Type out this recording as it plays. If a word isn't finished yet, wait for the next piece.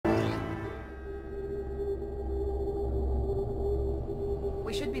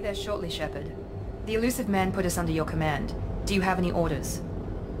We should be there shortly, Shepard. The elusive man put us under your command. Do you have any orders?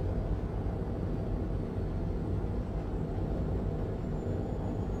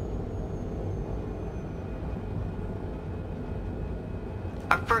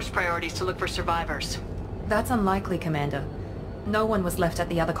 Our first priority is to look for survivors. That's unlikely, Commander. No one was left at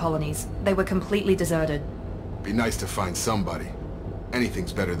the other colonies. They were completely deserted. Be nice to find somebody.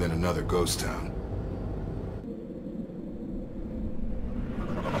 Anything's better than another ghost town.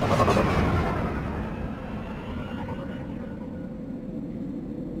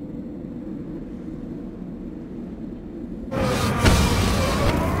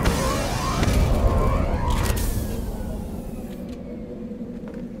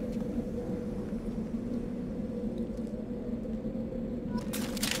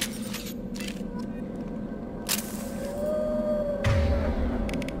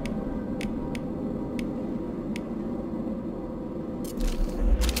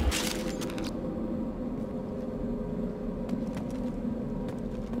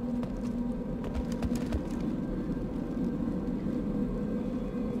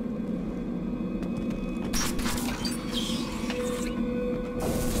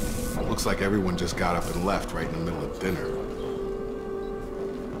 Looks like everyone just got up and left right in the middle of dinner.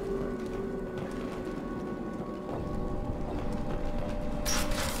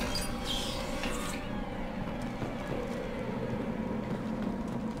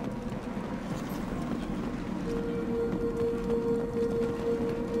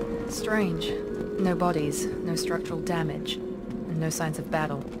 Strange. No bodies, no structural damage, and no signs of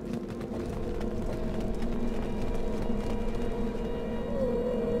battle.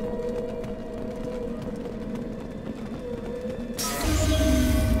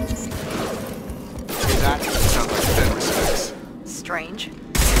 Strange.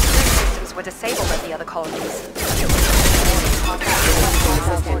 Systems were disabled at the other colonies.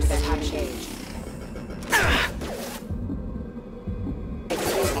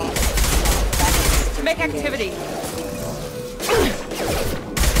 To make activity.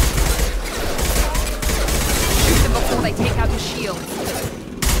 Shoot them before they take out your shields.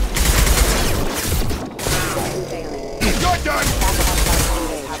 You're done!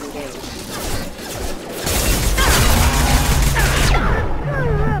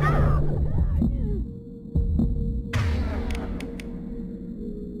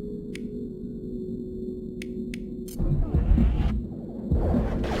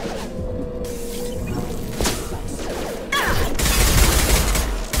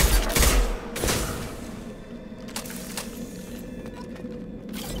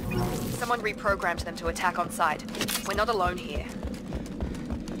 Someone reprogrammed them to attack on sight. We're not alone here.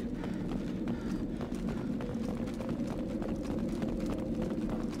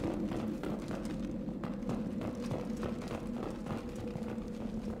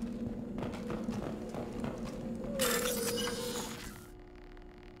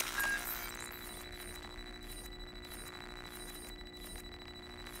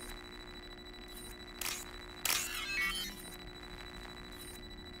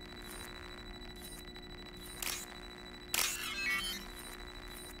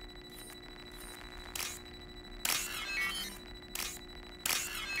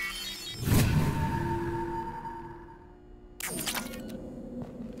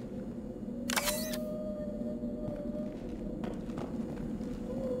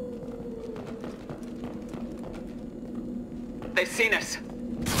 They've seen us.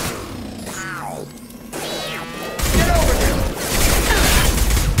 Get over here!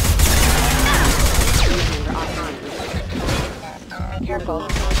 Careful.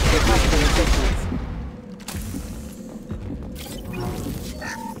 Requesting assistance.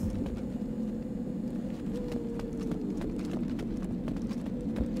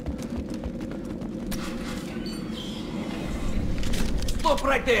 Stop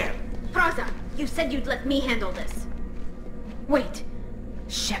right there! Praza, you said you'd let me handle this. Wait,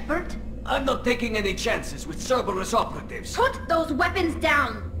 Shepard? I'm not taking any chances with Cerberus operatives. Put those weapons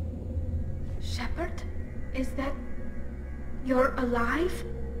down! Shepard? Is that... you're alive?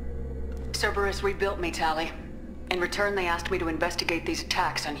 Cerberus rebuilt me, Tali. In return, they asked me to investigate these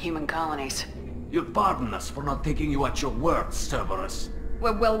attacks on human colonies. You'll pardon us for not taking you at your word, Cerberus.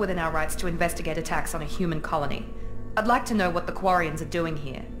 We're well within our rights to investigate attacks on a human colony. I'd like to know what the Quarians are doing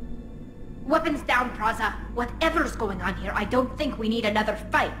here. Weapons down, Praza. Whatever's going on here, I don't think we need another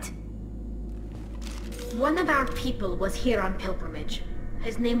fight. One of our people was here on pilgrimage.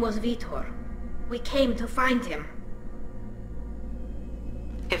 His name was Vitor. We came to find him.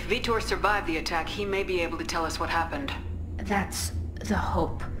 If Vitor survived the attack, he may be able to tell us what happened. That's the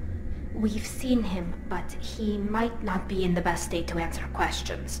hope. We've seen him, but he might not be in the best state to answer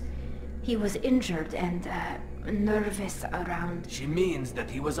questions. He was injured and, nervous around... She means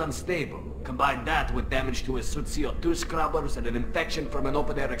that he was unstable. Combine that with damage to his suit CO2 scrubbers and an infection from an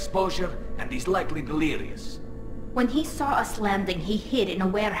open-air exposure, and he's likely delirious. When he saw us landing, he hid in a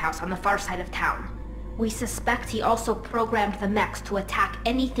warehouse on the far side of town. We suspect he also programmed the mechs to attack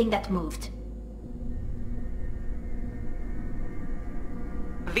anything that moved.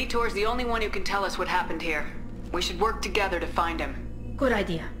 Vitor's the only one who can tell us what happened here. We should work together to find him. Good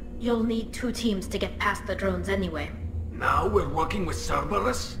idea. You'll need 2 teams to get past the drones anyway. Now we're working with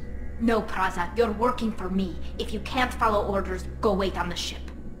Cerberus? No, Praza, you're working for me. If you can't follow orders, go wait on the ship.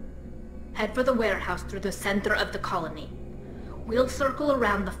 Head for the warehouse through the center of the colony. We'll circle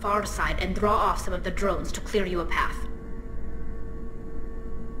around the far side and draw off some of the drones to clear you a path.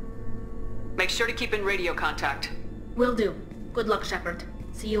 Make sure to keep in radio contact. Will do. Good luck, Shepard.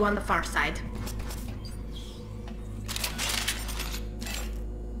 See you on the far side.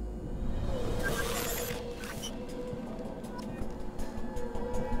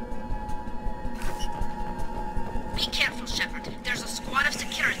 Be careful, Shepard. There's a squad of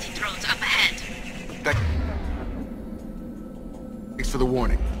security drones up ahead. Thanks for the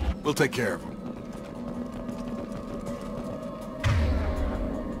warning. We'll take care of them.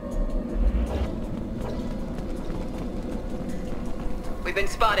 We've been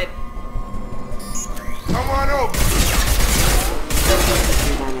spotted. Come on over!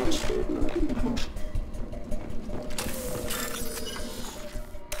 Damage.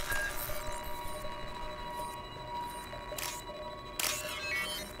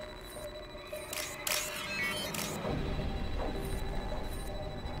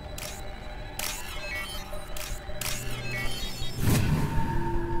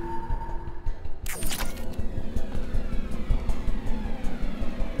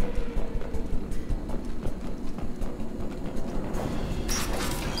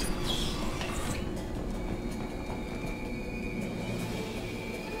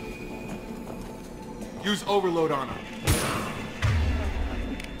 Use overload on him.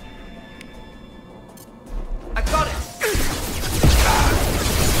 I got it!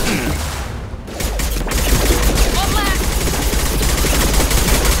 One left!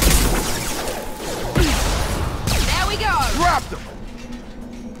 There we go! Dropped him!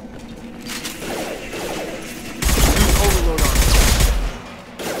 Use overload on him.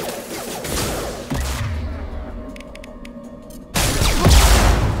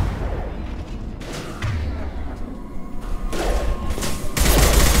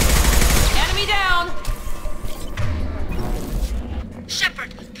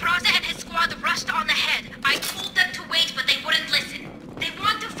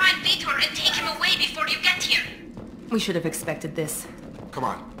 We should have expected this. Come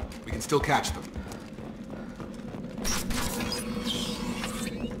on. We can still catch them.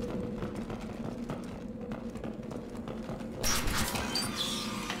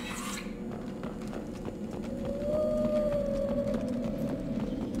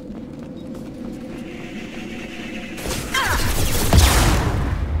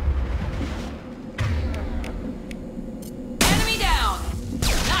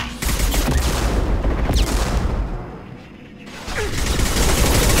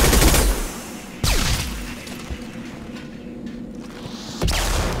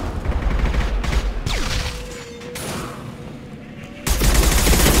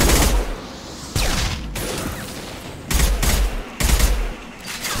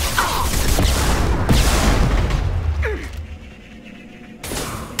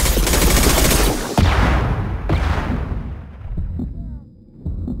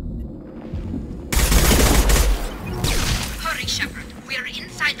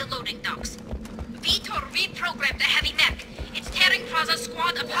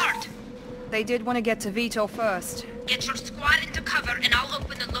 They did want to get to Vitor first. Get your squad into cover and I'll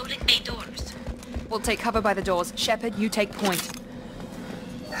open the loading bay doors. We'll take cover by the doors. Shepard, you take point.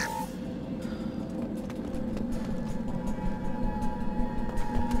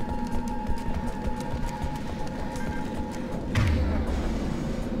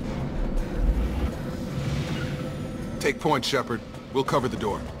 Take point, Shepard. We'll cover the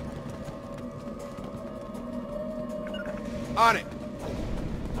door. On it!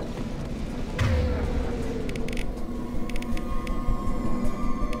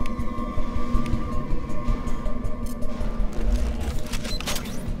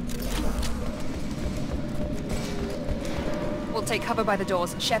 We'll take cover by the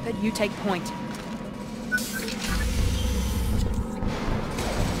doors. Shepard, you take point.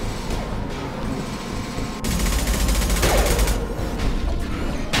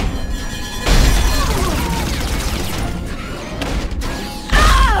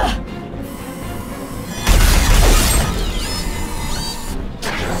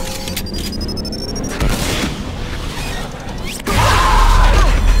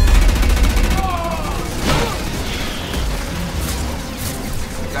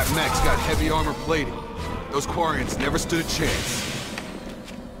 heavy armor plating. Those Quarians never stood a chance.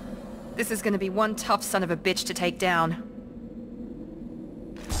 This is gonna be one tough son of a bitch to take down.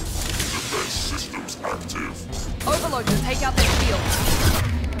 Defense systems active. Overloaders, take out their shields.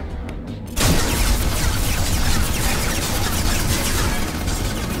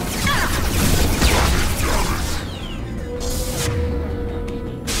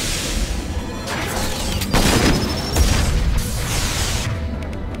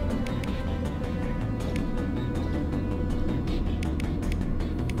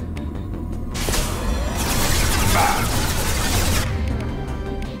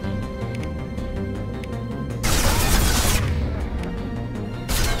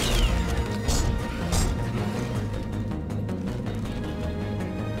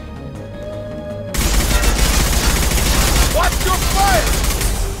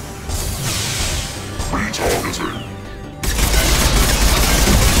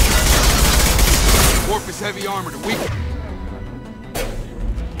 Warp his heavy armor to weaken.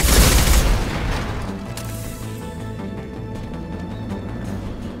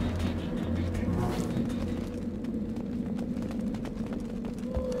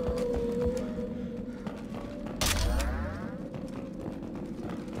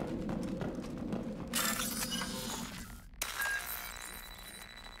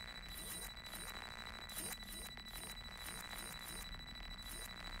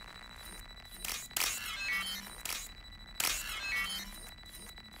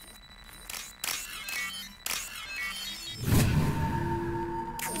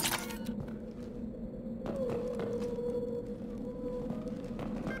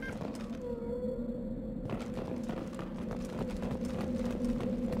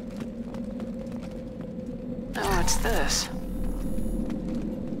 What's this?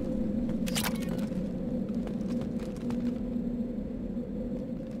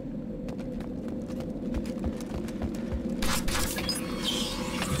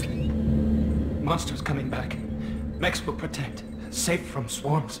 Monsters coming back. Mechs will protect. Safe from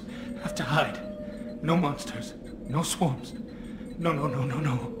swarms. Have to hide. No monsters. No swarms. No.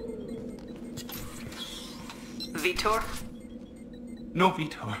 Vitor? No,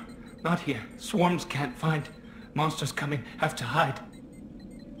 Vitor. Not here. Swarms can't find. Monsters coming. Have to hide.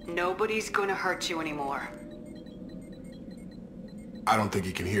 Nobody's gonna hurt you anymore. I don't think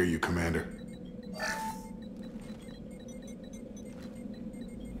he can hear you, Commander.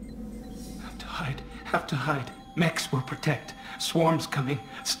 Have to hide. Have to hide. Mechs will protect. Swarms coming.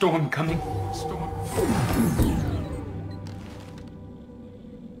 Storm coming. Storm.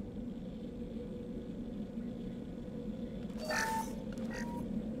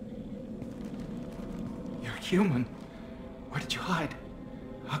 Human. Where did you hide?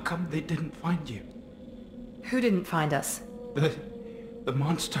 How come they didn't find you? Who didn't find us? The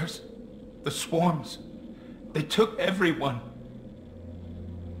monsters. The swarms. They took everyone.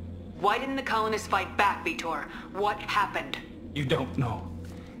 Why didn't the colonists fight back, Vitor? What happened? You don't know.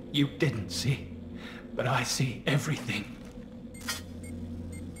 You didn't see. But I see everything.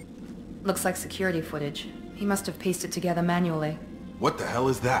 Looks like security footage. He must have pieced it together manually. What the hell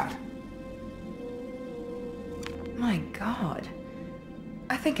is that? My God.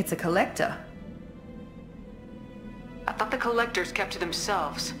 I think it's a collector. I thought the collectors kept to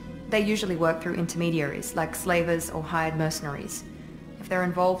themselves. They usually work through intermediaries, like slavers or hired mercenaries. If they're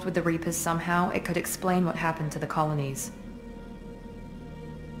involved with the Reapers somehow, it could explain what happened to the colonies.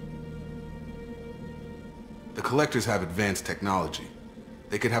 The collectors have advanced technology.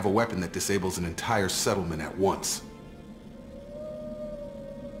 They could have a weapon that disables an entire settlement at once.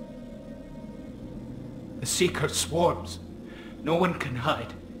 The Seekers swarms. No one can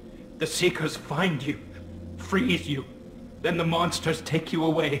hide. The Seekers find you, freeze you, then the monsters take you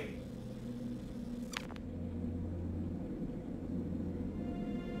away.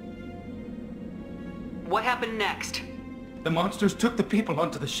 What happened next? The monsters took the people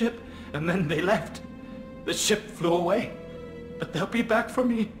onto the ship, and then they left. The ship flew away. But they'll be back for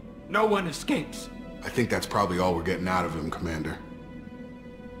me. No one escapes. I think that's probably all we're getting out of him, Commander.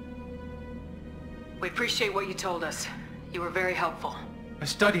 We appreciate what you told us. You were very helpful. I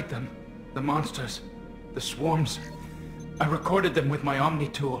studied them. The monsters. The swarms. I recorded them with my Omni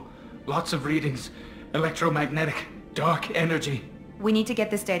tool. Lots of readings. Electromagnetic. Dark energy. We need to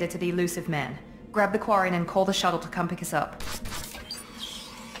get this data to the elusive man. Grab the Quarian and call the shuttle to come pick us up.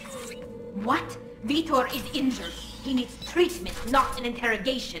 What? Vitor is injured. He needs treatment, not an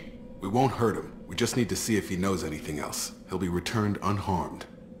interrogation. We won't hurt him. We just need to see if he knows anything else. He'll be returned unharmed.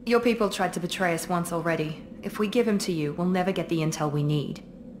 Your people tried to betray us once already. If we give him to you, we'll never get the intel we need.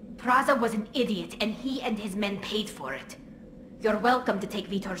 Praza was an idiot, and he and his men paid for it. You're welcome to take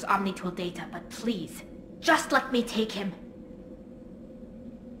Vitor's Omnitool data, but please, just let me take him.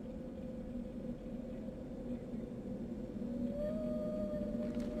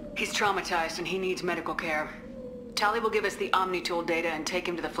 He's traumatized and he needs medical care. Tali will give us the Omnitool data and take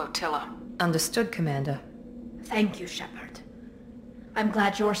him to the flotilla. Understood, Commander. Thank you, Shepard. I'm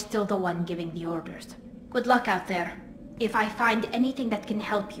glad you're still the one giving the orders. Good luck out there. If I find anything that can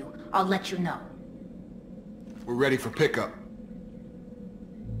help you, I'll let you know. We're ready for pickup.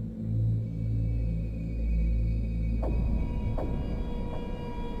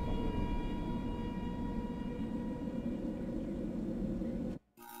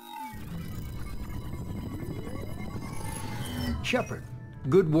 Shepard,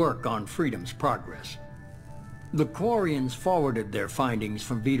 good work on Freedom's progress. The Quarians forwarded their findings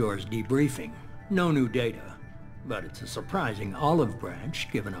from Vitor's debriefing. No new data, but it's a surprising olive branch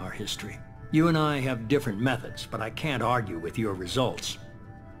given our history. You and I have different methods, but I can't argue with your results.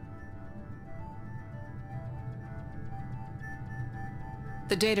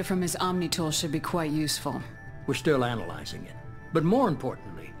 The data from his Omnitool should be quite useful. We're still analyzing it. But more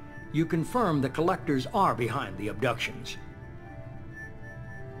importantly, you confirm the Collectors are behind the abductions.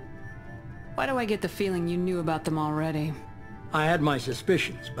 Why do I get the feeling you knew about them already? I had my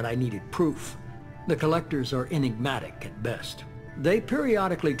suspicions, but I needed proof. The Collectors are enigmatic at best. They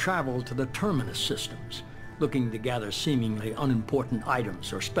periodically travel to the Terminus systems, looking to gather seemingly unimportant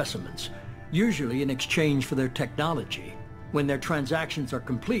items or specimens, usually in exchange for their technology. When their transactions are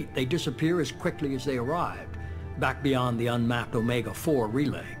complete, they disappear as quickly as they arrived, back beyond the unmapped Omega-4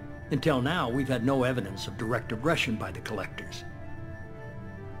 relay. Until now, we've had no evidence of direct aggression by the Collectors.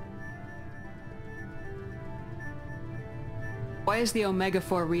 Why is the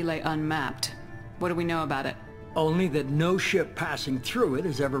Omega-4 relay unmapped? What do we know about it? Only that no ship passing through it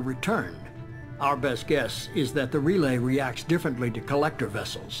has ever returned. Our best guess is that the relay reacts differently to Collector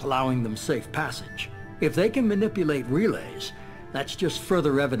vessels, allowing them safe passage. If they can manipulate relays, that's just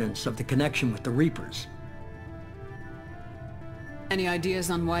further evidence of the connection with the Reapers. Any ideas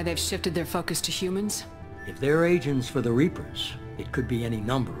on why they've shifted their focus to humans? If they're agents for the Reapers, it could be any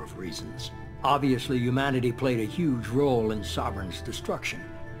number of reasons. Obviously, humanity played a huge role in Sovereign's destruction.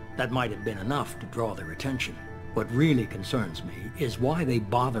 That might have been enough to draw their attention. What really concerns me is why they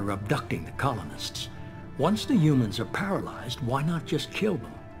bother abducting the colonists. Once the humans are paralyzed, why not just kill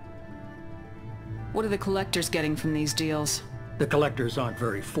them? What are the Collectors getting from these deals? The Collectors aren't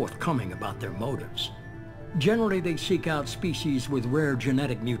very forthcoming about their motives. Generally, they seek out species with rare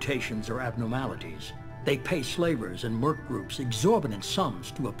genetic mutations or abnormalities. They pay slavers and merc groups exorbitant sums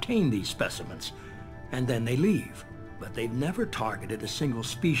to obtain these specimens, and then they leave. But they've never targeted a single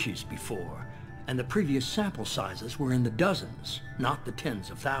species before, and the previous sample sizes were in the dozens, not the tens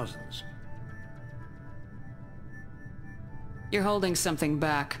of thousands. You're holding something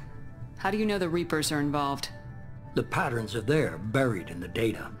back. How do you know the Reapers are involved? The patterns are there, buried in the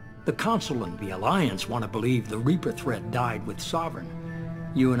data. The Council and the Alliance want to believe the Reaper threat died with Sovereign.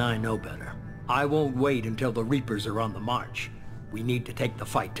 You and I know better. I won't wait until the Reapers are on the march. We need to take the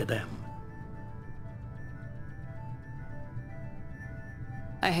fight to them.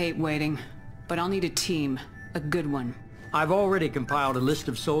 I hate waiting, but I'll need a team. A good one. I've already compiled a list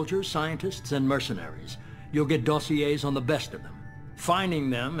of soldiers, scientists, and mercenaries. You'll get dossiers on the best of them. Finding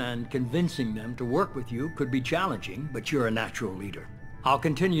them and convincing them to work with you could be challenging, but you're a natural leader. I'll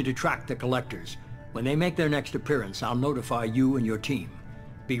continue to track the Collectors. When they make their next appearance, I'll notify you and your team.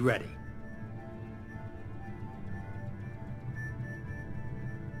 Be ready.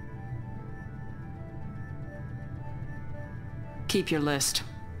 Keep your list.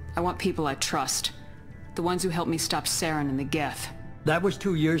 I want people I trust. The ones who helped me stop Saren and the Geth. That was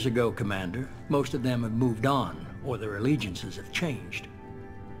 2 years ago, Commander. Most of them have moved on, or their allegiances have changed.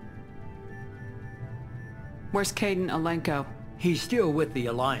 Where's Caden Alenko? He's still with the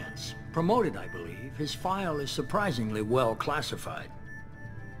Alliance. Promoted, I believe. His file is surprisingly well classified.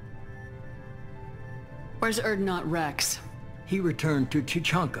 Where's Erdnot Rex? He returned to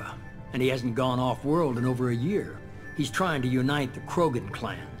Chichanka, and he hasn't gone off-world in over a year. He's trying to unite the Krogan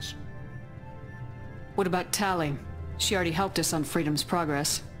clans. What about Tali? She already helped us on Freedom's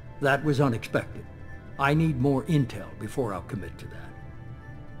progress. That was unexpected. I need more intel before I'll commit to that.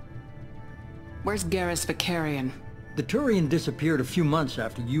 Where's Garrus Vicarian? The Turian disappeared a few months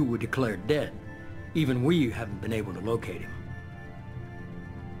after you were declared dead. Even we haven't been able to locate him.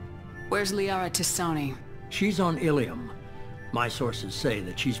 Where's Liara Tisoni? She's on Ilium. My sources say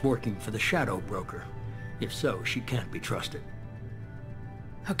that she's working for the Shadow Broker. If so, she can't be trusted.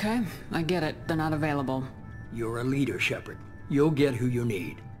 Okay, I get it. They're not available. You're a leader, Shepard. You'll get who you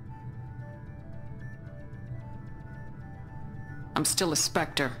need. I'm still a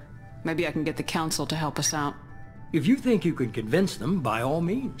Spectre. Maybe I can get the Council to help us out. If you think you can convince them, by all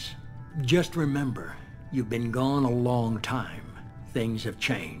means. Just remember, you've been gone a long time. Things have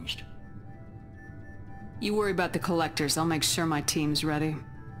changed. You worry about the Collectors. I'll make sure my team's ready.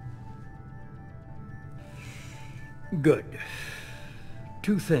 Good.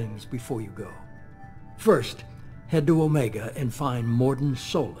 2 things before you go. First, head to Omega and find Mordin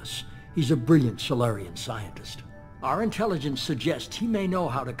Solus. He's a brilliant Solarian scientist. Our intelligence suggests he may know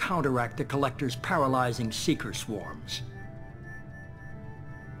how to counteract the Collector's paralyzing Seeker swarms.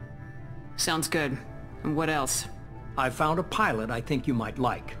 Sounds good. And what else? I found a pilot I think you might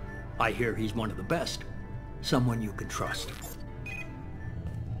like. I hear he's one of the best. Someone you can trust.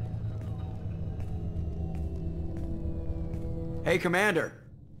 Hey, Commander.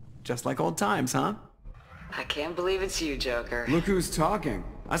 Just like old times, huh? I can't believe it's you, Joker. Look who's talking.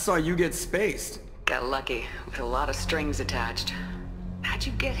 I saw you get spaced. Got lucky, with a lot of strings attached. How'd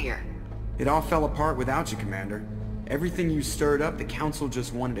you get here? It all fell apart without you, Commander. Everything you stirred up, the Council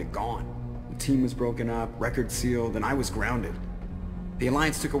just wanted it gone. The team was broken up, record sealed, and I was grounded. The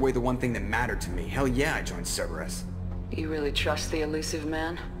Alliance took away the one thing that mattered to me. Hell yeah, I joined Cerberus. You really trust the elusive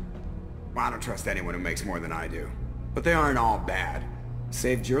man? Well, I don't trust anyone who makes more than I do. But they aren't all bad.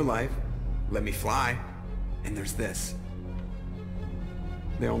 Saved your life, let me fly, and there's this.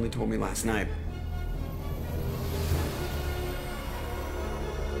 They only told me last night.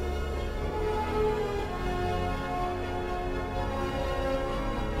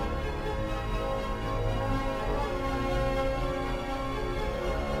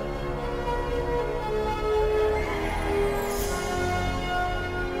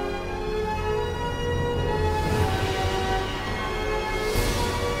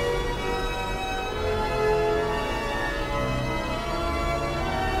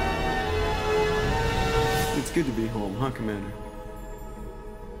 It's good to be home, huh, Commander?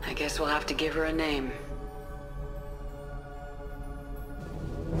 I guess we'll have to give her a name.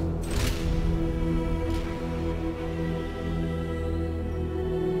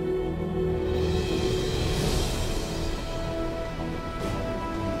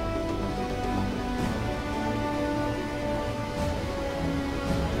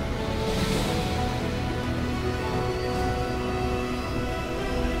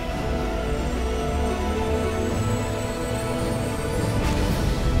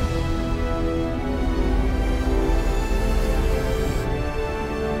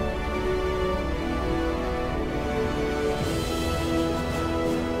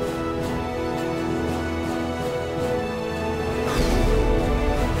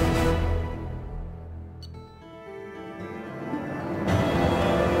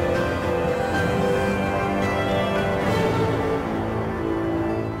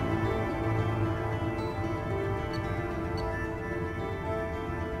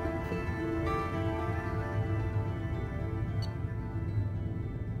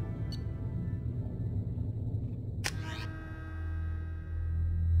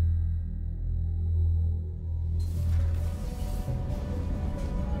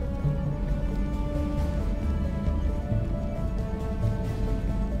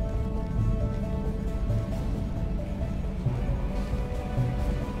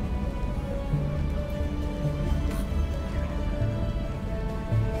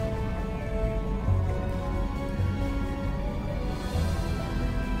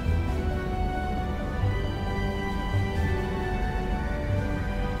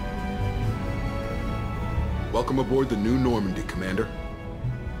 Welcome aboard the New Normandy, Commander.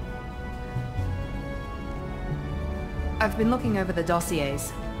 I've been looking over the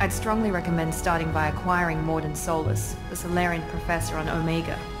dossiers. I'd strongly recommend starting by acquiring Mordin Solus, the Solarian professor on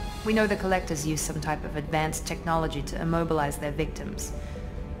Omega. We know the Collectors use some type of advanced technology to immobilize their victims.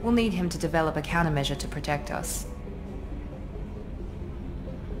 We'll need him to develop a countermeasure to protect us.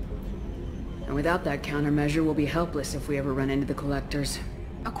 And without that countermeasure, we'll be helpless if we ever run into the Collectors.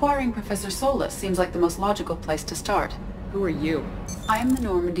 Acquiring Professor Solus seems like the most logical place to start. Who are you? I am the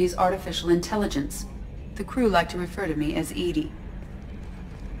Normandy's artificial intelligence. The crew like to refer to me as Edie.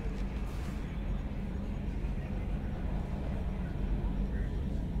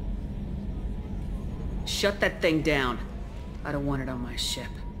 Shut that thing down. I don't want it on my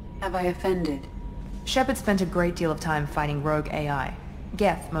ship. Have I offended? Shepard spent a great deal of time fighting rogue AI.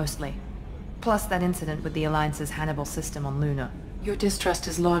 Geth, mostly. Plus that incident with the Alliance's Hannibal system on Luna. Your distrust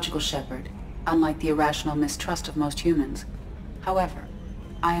is logical, Shepard, unlike the irrational mistrust of most humans. However,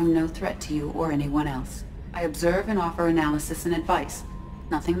 I am no threat to you or anyone else. I observe and offer analysis and advice.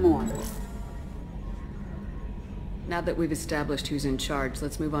 Nothing more. Now that we've established who's in charge,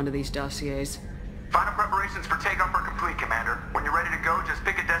 let's move on to these dossiers. Final preparations for takeoff are complete, Commander. When you're ready to go, just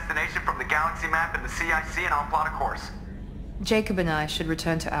pick a destination from the galaxy map and the CIC and I'll plot a course. Jacob and I should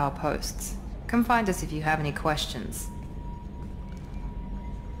return to our posts. Come find us if you have any questions.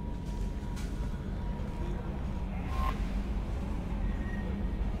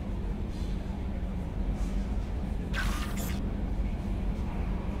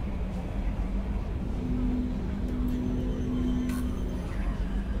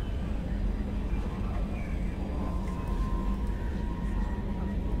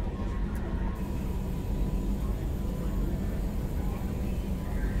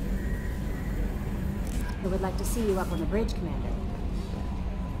 I would like to see you up on the bridge, Commander.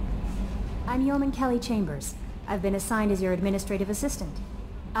 I'm Yeoman Kelly Chambers. I've been assigned as your administrative assistant.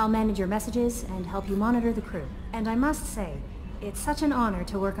 I'll manage your messages and help you monitor the crew. And I must say, it's such an honor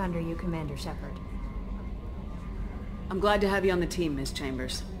to work under you, Commander Shepard. I'm glad to have you on the team, Miss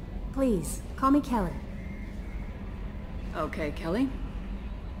Chambers. Please, call me Kelly. Okay, Kelly.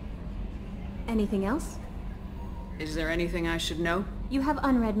 Anything else? Is there anything I should know? You have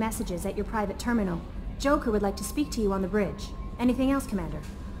unread messages at your private terminal. Joker would like to speak to you on the bridge. Anything else, Commander?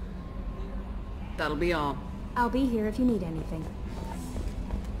 That'll be all. I'll be here if you need anything.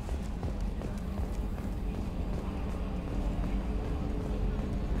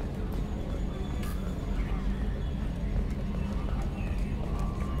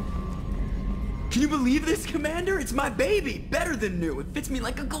 Can you believe this, Commander? It's my baby! Better than new. It fits me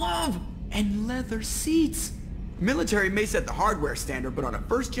like a glove! And leather seats! Military may set the hardware standard, but on a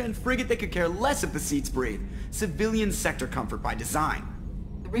first-gen frigate they could care less if the seats breathe. Civilian sector comfort by design.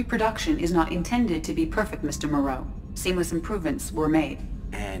 The reproduction is not intended to be perfect, Mr. Moreau. Seamless improvements were made.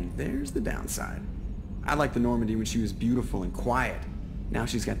 And there's the downside. I liked the Normandy when she was beautiful and quiet. Now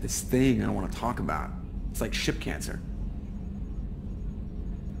she's got this thing I don't want to talk about. It's like ship cancer.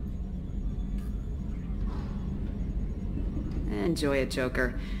 Enjoy it,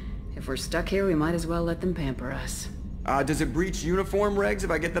 Joker. If we're stuck here, we might as well let them pamper us. Does it breach uniform regs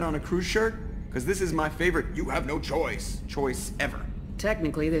if I get that on a cruise shirt? Because this is my favorite you have no choice ever.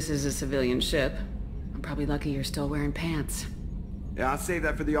 Technically, this is a civilian ship. I'm probably lucky you're still wearing pants. Yeah, I'll save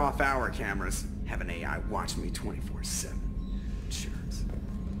that for the off-hour cameras. Have an AI watch me 24/7.